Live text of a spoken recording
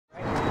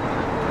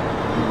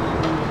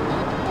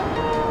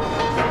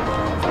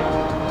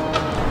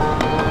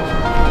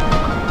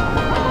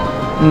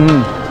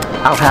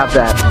I'll have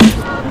that.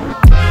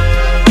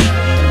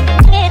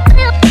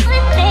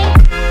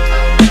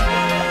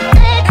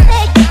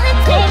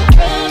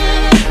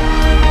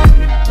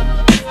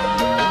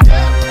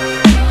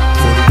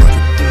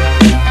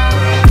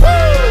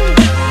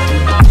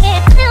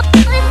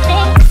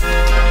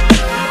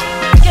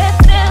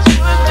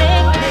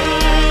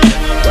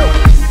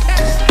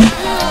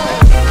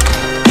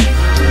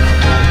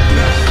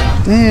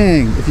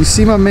 Dang, if you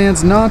see my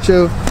man's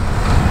nacho,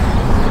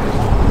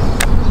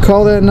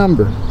 call that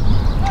number.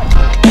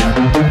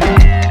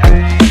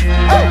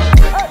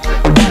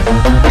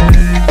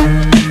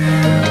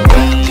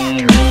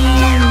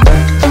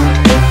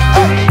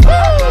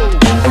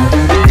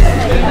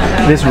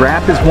 This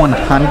wrap is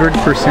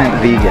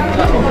 100% vegan.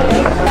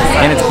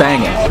 And it's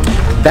banging.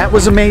 That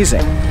was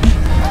amazing.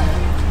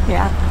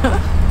 Yeah.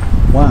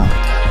 Wow.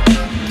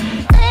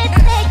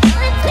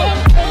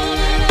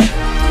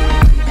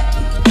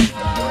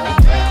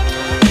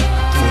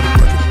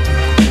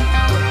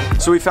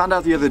 So we found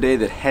out the other day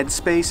that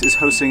Headspace is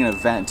hosting an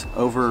event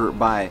over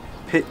by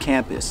Pitt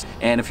campus.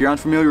 And if you're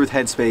unfamiliar with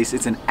Headspace,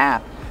 it's an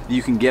app that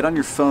you can get on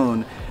your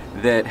phone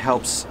that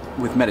helps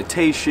with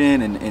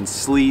meditation and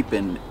sleep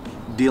and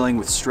dealing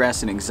with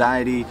stress and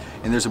anxiety.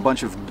 And there's a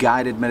bunch of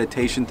guided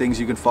meditation things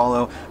you can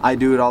follow. I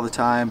do it all the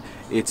time.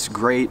 It's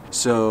great.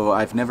 So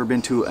I've never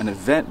been to an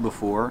event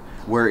before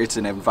where it's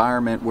an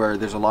environment where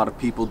there's a lot of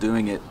people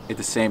doing it at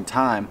the same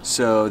time.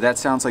 So that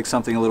sounds like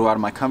something a little out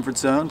of my comfort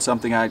zone,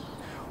 something I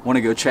want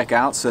to go check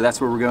out, so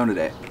that's where we're going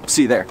today.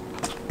 See you there.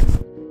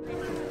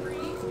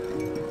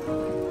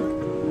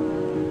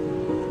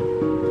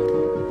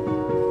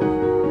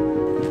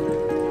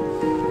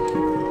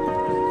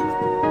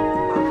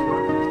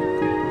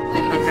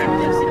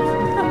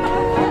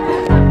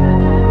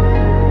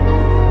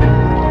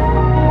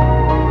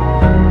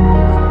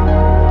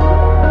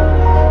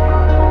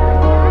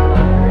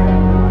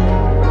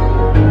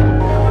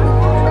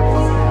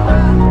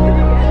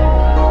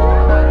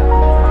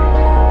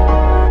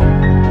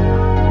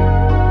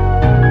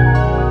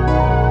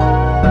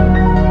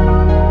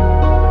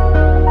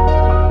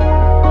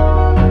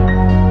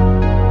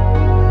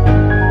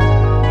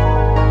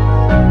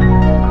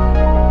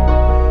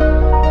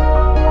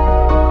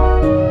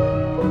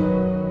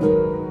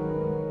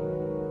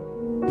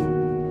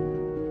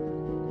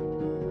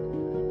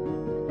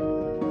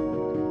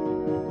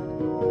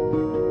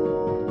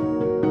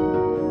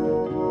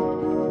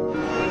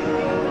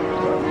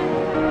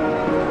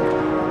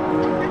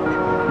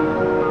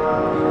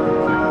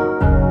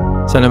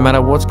 So no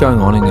matter what's going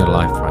on in your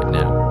life right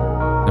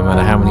now, no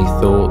matter how many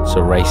thoughts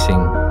are racing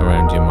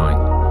around your mind,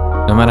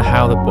 no matter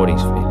how the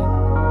body's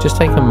feeling, just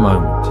take a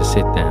moment to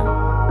sit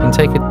down and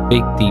take a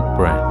big deep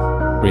breath,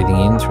 breathing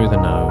in through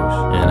the nose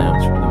and out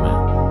through the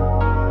mouth.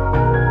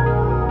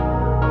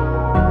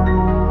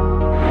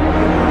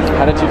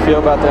 How did you feel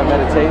about that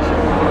meditation?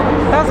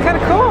 That was kind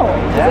of cool.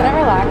 Yeah. Isn't it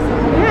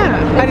relaxing? Yeah.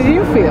 How did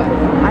you feel?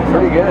 I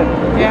feel Pretty good.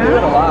 Yeah. You do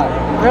it a lot.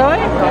 Really?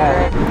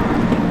 Yeah.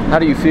 How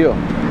do you feel?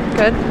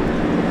 Good.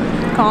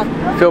 Calm.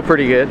 Feel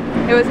pretty good.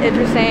 It was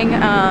interesting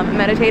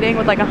meditating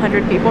with like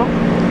 100 people.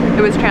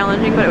 It was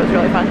challenging, but it was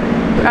really fun.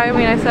 I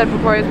mean, I said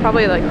before, it was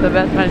probably like the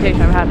best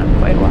meditation I've had in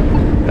quite a while.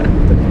 But,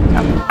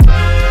 yeah.